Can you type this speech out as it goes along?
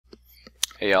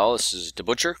Hey y'all, this is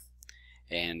DaButcher,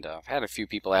 and I've had a few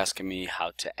people asking me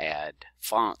how to add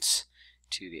fonts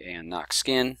to the Aeon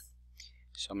skin.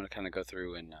 So I'm going to kind of go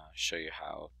through and show you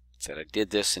how that I did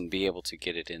this and be able to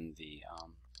get it in the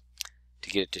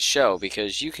to show,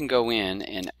 because you can go in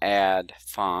and add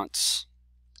fonts.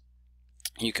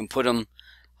 You can put them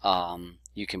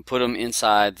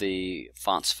inside the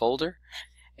fonts folder,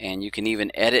 and you can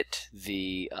even edit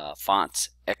the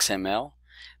font.xml.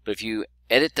 But if you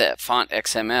edit that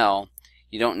font.xml,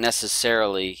 you won't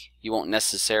necessarily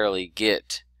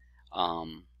get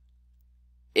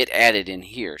it added in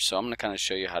here. So I'm going to kind of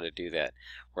show you how to do that,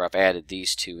 where I've added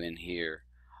these two in here,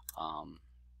 and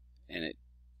I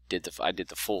did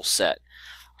the full set.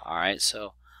 Alright,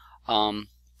 so we're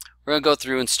going to go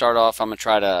through and start off. I'm going to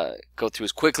try to go through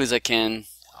as quickly as I can,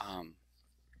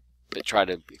 but try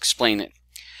to explain it.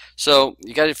 So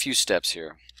you got a few steps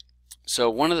here. So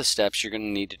one of the steps you're going to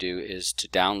need to do is to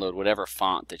download whatever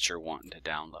font that you're wanting to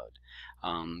download.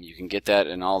 You can get that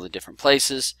in all the different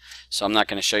places, so I'm not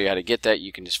going to show you how to get that.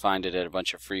 You can just find it at a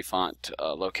bunch of free font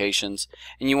locations,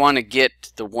 and you want to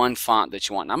get the one font that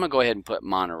you want. And I'm going to go ahead and put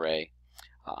Monterey.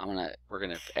 We're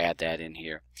going to add that in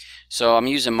here. So I'm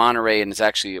using Monterey, and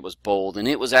it was bold, and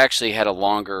it was actually had a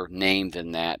longer name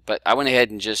than that, but I went ahead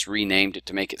and just renamed it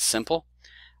to make it simple.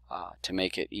 To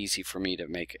make it easy for me to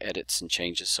make edits and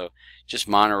changes. So just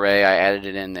Monterey, I added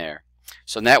it in there.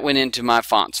 So that went into my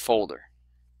fonts folder.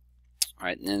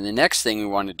 Alright, and then the next thing we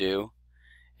want to do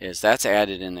is that's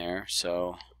added in there.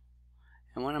 So,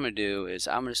 and what I'm going to do is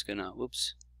I'm just going to,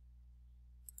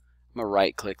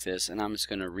 right click this, and I'm just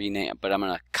going to rename, but I'm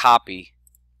going to copy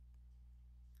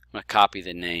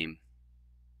the name.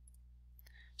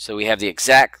 So we have the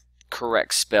exact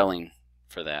correct spelling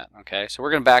for that. Okay, so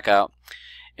we're going to back out.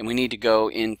 And we need to go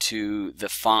into the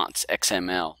fonts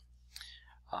XML,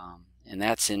 and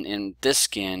that's in this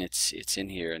skin. It's in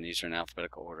here, and these are in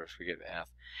alphabetical order. Forget F.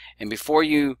 And before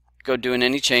you go doing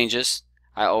any changes,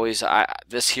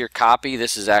 this here copy.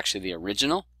 This is actually the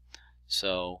original.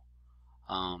 So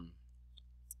we'll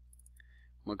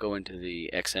go into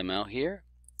the XML here,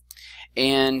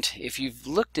 and if you've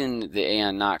looked in the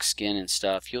Aeon skin and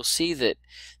stuff, you'll see that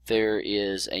there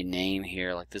is a name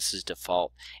here, like this is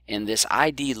default, and this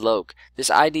ID loc.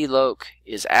 This ID loc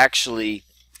is actually,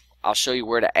 I'll show you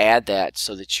where to add that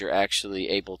so that you're actually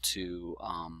able to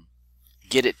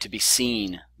get it to be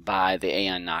seen by the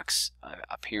Aeon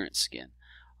appearance skin.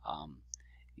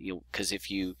 Because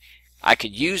I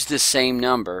could use this same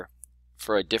number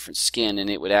for a different skin, and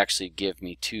it would actually give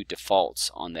me two defaults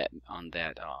on that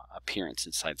appearance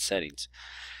inside settings.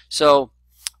 So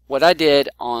what I did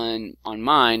on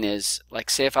mine is, like,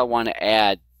 say if I want to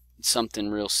add something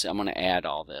I'm going to add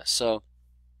all this. So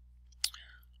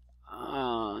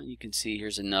you can see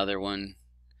here's another one.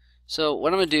 So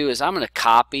what I'm going to do is I'm going to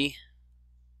copy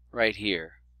right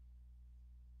here.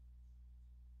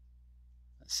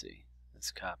 Let's see.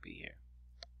 Let's copy here.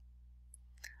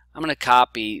 I'm going to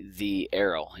copy the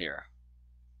arrow here.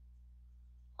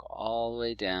 Go all the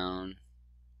way down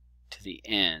to the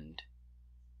end.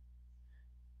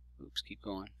 Oops, keep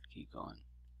going, keep going.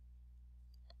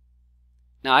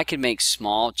 Now I can make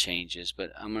small changes,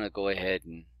 but I'm going to go ahead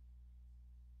and,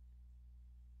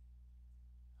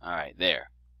 alright, there.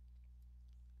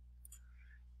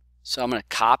 So I'm going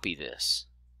to copy this.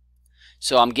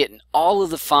 So I'm getting all of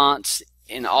the fonts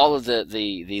and all of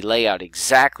the layout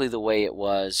exactly the way it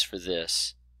was for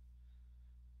this.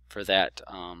 For that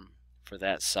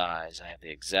size, I have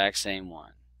the exact same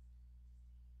one.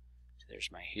 So there's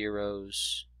my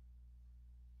heroes.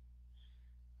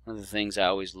 One of the things I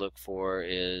always look for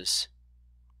is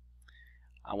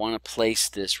I want to place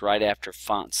this right after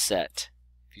fontset.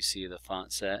 If you see the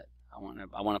fontset, I want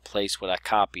to place what I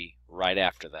copy right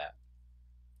after that.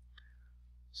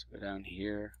 So go down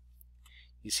here.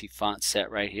 You see fontset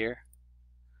right here.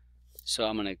 So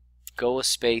I'm going to go a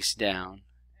space down,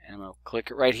 and I'm going to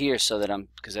click it right here so that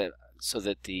so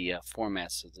that the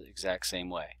format's the exact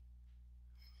same way.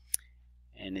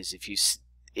 And as if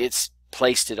it's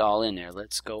placed it all in there.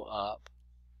 Let's go up.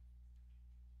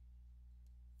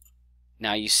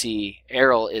 Now you see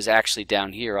Errol is actually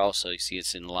down here also. You see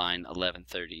it's in line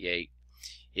 1138.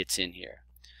 It's in here.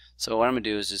 So what I'm going to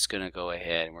do is just going to go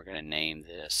ahead and we're going to name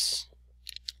this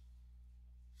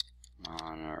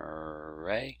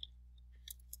Monterey.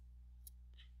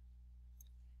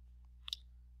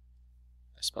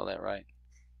 Did I spell that right?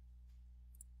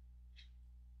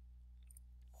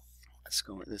 Let's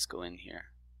go in here.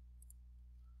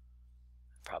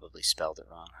 Probably spelled it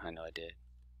wrong. I know I did.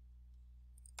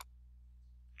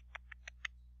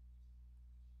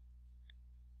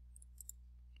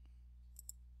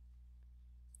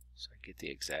 So I get the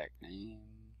exact name,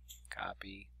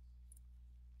 copy.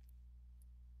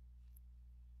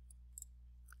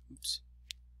 Oops.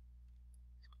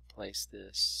 Place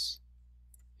this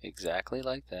exactly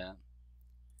like that.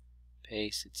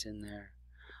 Paste, it's in there.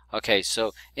 Okay,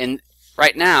 so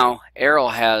right now Errol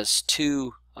has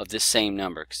two of this same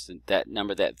number, because that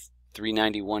number, that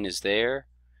 391, is there.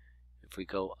 If we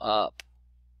go up,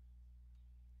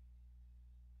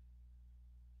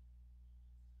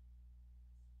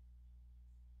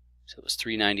 so it was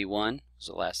 391, was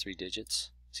the last three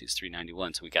digits. See, it's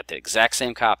 391, so we got the exact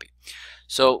same copy.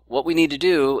 So what we need to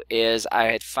do is, I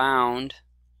had found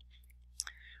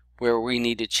where we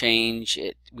need to change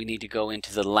it. We need to go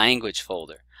into the language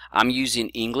folder. I'm using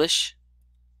English,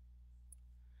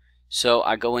 so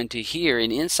I go into here,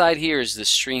 and inside here is the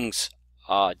strings.po.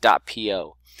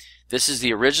 This is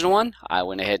the original one. I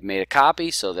went ahead and made a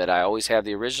copy so that I always have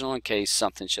the original in case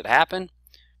something should happen.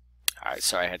 Alright,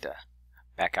 sorry, I had to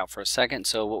back out for a second.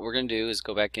 So what we're going to do is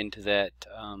go back into that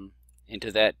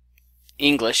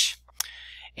English,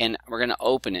 and we're going to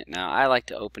open it. Now I like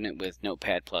to open it with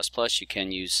Notepad++. You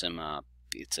can use some,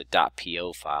 it's a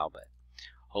 .po file, but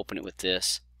open it with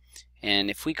this. And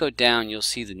if we go down, you'll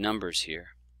see the numbers here.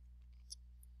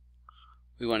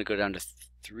 We want to go down to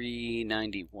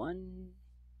 391.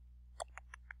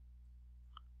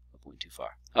 Went too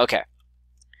far. Okay.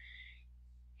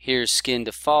 Here's skin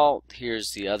default.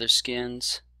 Here's the other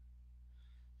skins.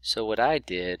 So what I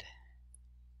did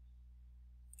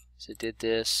is I did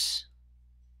this.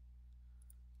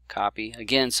 Copy.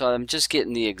 Again, so I'm just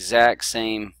getting the exact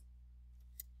same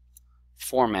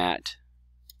format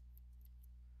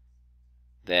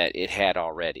that it had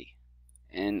already.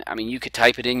 And I mean, you could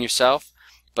type it in yourself,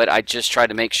 but I just try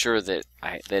to make sure that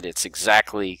that it's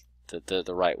exactly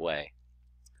the right way.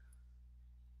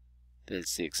 That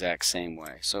it's the exact same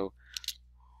way. So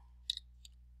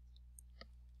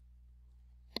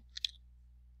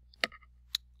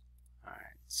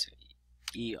alright, so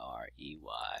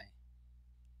E-R-E-Y.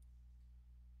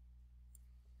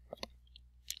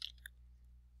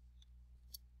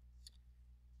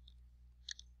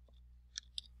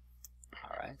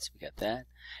 Alright, so we got that.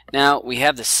 Now we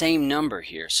have the same number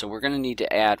here, so we're going to need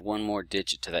to add one more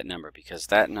digit to that number, because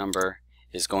that number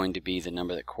is going to be the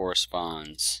number that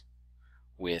corresponds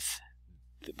with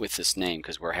this name,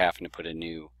 because we're having to put a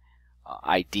new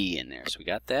ID in there. So we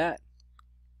got that.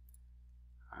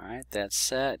 Alright, that's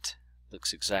set.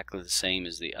 Looks exactly the same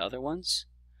as the other ones.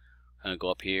 I'm going to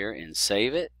go up here and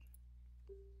save it.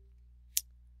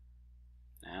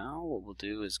 Now what we'll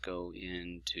do is go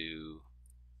into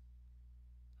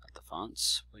the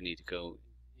fonts. We need to go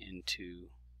into,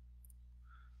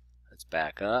 let's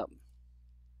back up.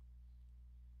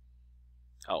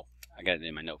 Oh, I got it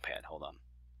in my notepad. Hold on.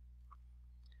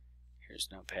 Here's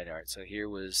notepad. Alright, so here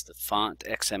was the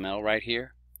font.xml right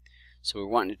here. So we're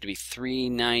wanting it to be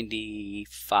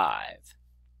 395.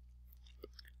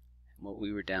 And what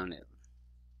we were down at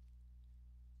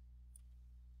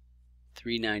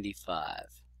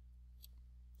 395.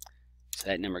 So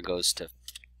that number goes to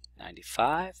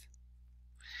 95.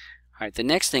 Alright, the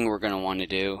next thing we're going to want to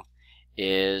do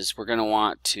is we're going to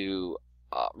want to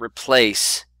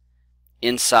replace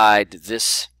inside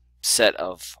this set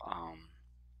of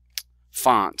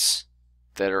fonts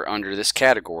that are under this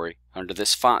category, under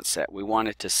this font set. We want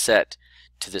it to set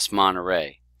to this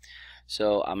Monterey.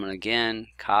 So I'm going to again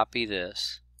copy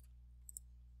this,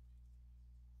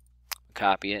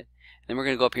 copy it, and then we're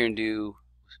going to go up here and do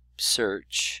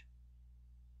search,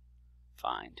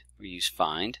 find. We use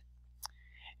find,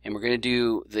 and we're going to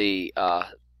do the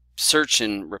search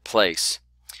and replace.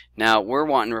 Now we're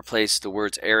wanting to replace the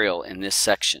words Arial in this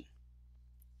section.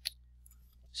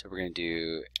 So we're going to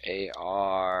do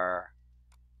A-R-I-A-L,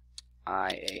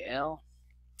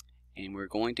 and we're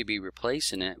going to be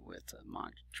replacing it with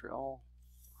Montreal.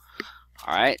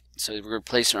 Alright, so we're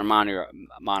replacing our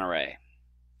Monterey.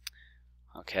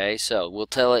 Okay, so we're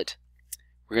going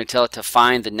to tell it to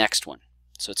find the next one.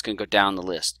 So it's going to go down the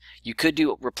list. You could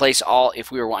do replace all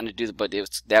if we were wanting to do that, but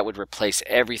that would replace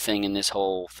everything in this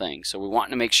whole thing. So we're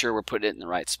wanting to make sure we're putting it in the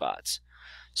right spots.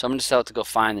 So I'm going to tell it to go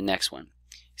find the next one.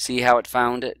 See how it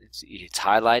found it? It's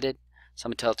highlighted. So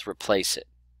I'm going to tell it to replace it.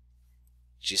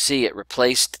 Did you see it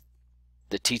replaced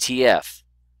the TTF?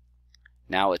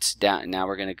 Now it's down. Now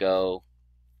we're going to go.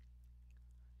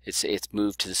 It's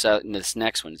moved to this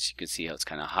next one. So you can see how it's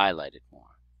kind of highlighted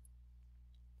more.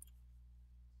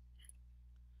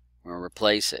 We're going to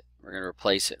replace it. We're going to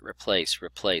replace it. Replace,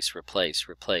 replace, replace,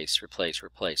 replace, replace,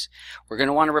 replace. We're going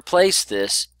to want to replace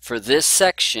this for this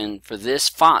section, for this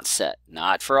font set,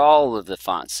 not for all of the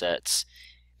font sets,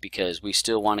 because we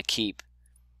still want to keep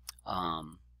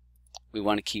we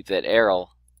want to keep that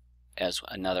arrow as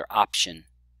another option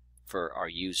for our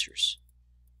users.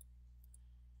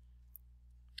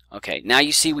 Okay, now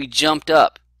you see we jumped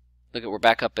up. Look, we're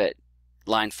back up at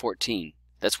line 14.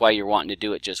 That's why you're wanting to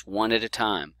do it just one at a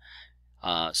time.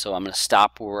 So I'm going to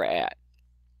stop where we're at.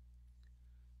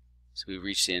 So we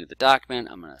reached the end of the document.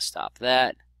 I'm going to stop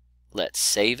that. Let's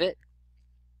save it.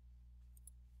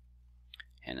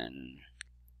 And then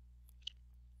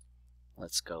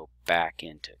let's go back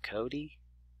into Cody.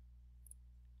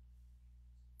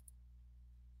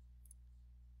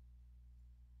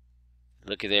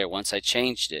 Look at there, once I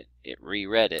changed it, it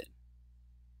reread it.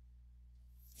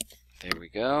 There we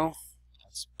go.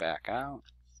 Let's back out.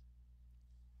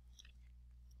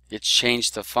 It's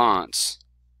changed the fonts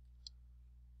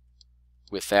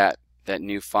with that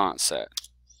new font set.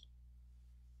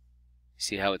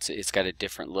 See how it's got a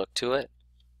different look to it?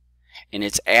 And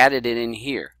it's added it in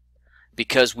here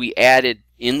because we added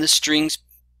in the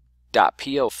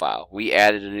strings.po file, we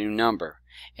added a new number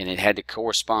and it had to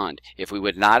correspond. If we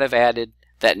would not have added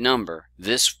that number,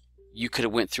 you could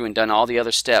have went through and done all the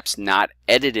other steps, not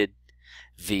edited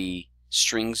the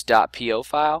strings.po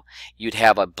file, you'd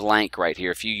have a blank right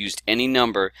here. If you used any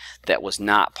number that was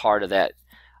not part of that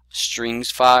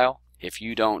strings file, if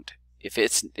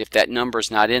that number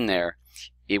is not in there,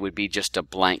 it would be just a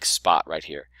blank spot right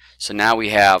here. So now we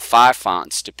have 5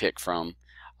 fonts to pick from.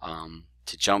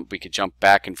 We could jump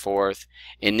back and forth,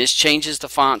 and this changes the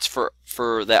fonts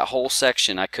for that whole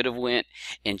section. I could have went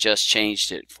and just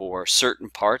changed it for certain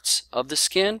parts of the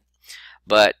skin,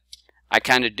 but I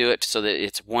kind of do it so that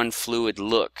it's one fluid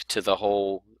look to the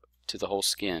whole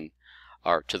skin,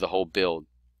 or to the whole build.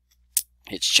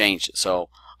 It's changed it. So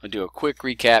I'll do a quick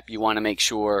recap. You want to make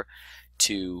sure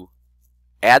to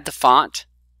add the font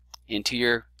into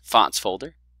your fonts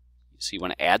folder. So you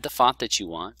want to add the font that you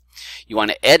want. You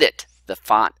want to edit the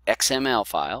font.xml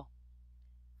file,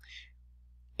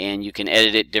 and you can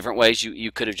edit it different ways.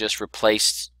 You could have just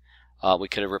replaced, we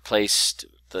could have replaced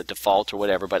the default or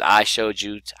whatever, but I showed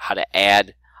you how to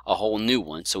add a whole new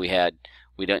one. So we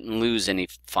didn't lose any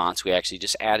fonts, we actually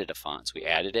just added a font. So we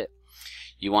added it.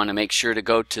 You want to make sure to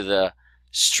go to the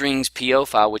strings.po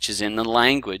file, which is in the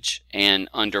language, and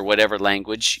under whatever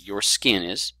language your skin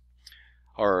is,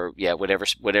 or yeah, whatever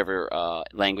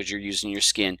language you're using your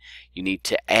skin, you need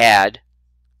to add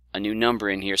a new number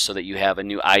in here so that you have a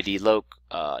new ID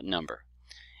number.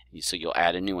 So you'll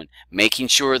add a new one, making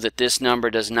sure that this number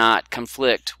does not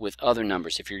conflict with other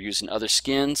numbers. If you're using other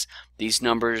skins, these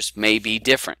numbers may be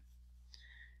different.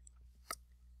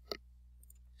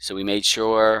 So we made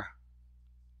sure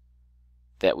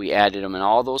that we added them in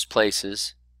all those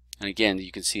places. And again,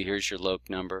 you can see here's your loc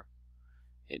number.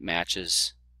 It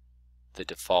matches the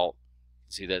default.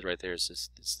 See that right there? It's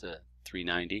the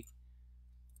 390.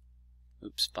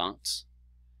 Oops, fonts.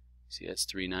 See, that's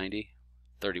 390,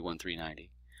 31390.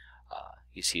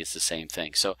 You see it's the same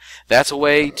thing. So that's a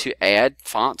way to add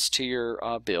fonts to your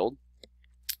build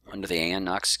under the Aeon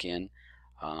Nox skin.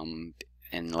 And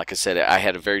like I said, I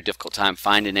had a very difficult time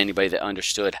finding anybody that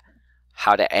understood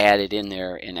how to add it in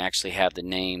there and actually have the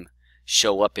name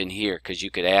show up in here, because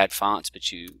you could add fonts, but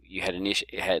you had an issue.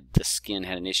 The skin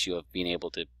had an issue of being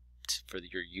able for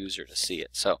your user to see it.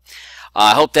 So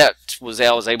I hope I was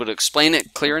able to explain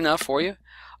it clear enough for you.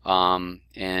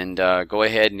 Go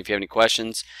ahead, and if you have any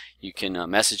questions, you can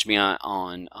message me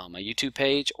on my YouTube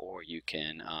page, or you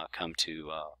can come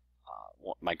to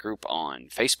my group on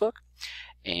Facebook.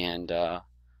 And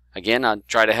again, I'll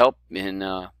try to help, and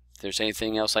if there's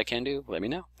anything else I can do, let me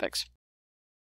know. Thanks.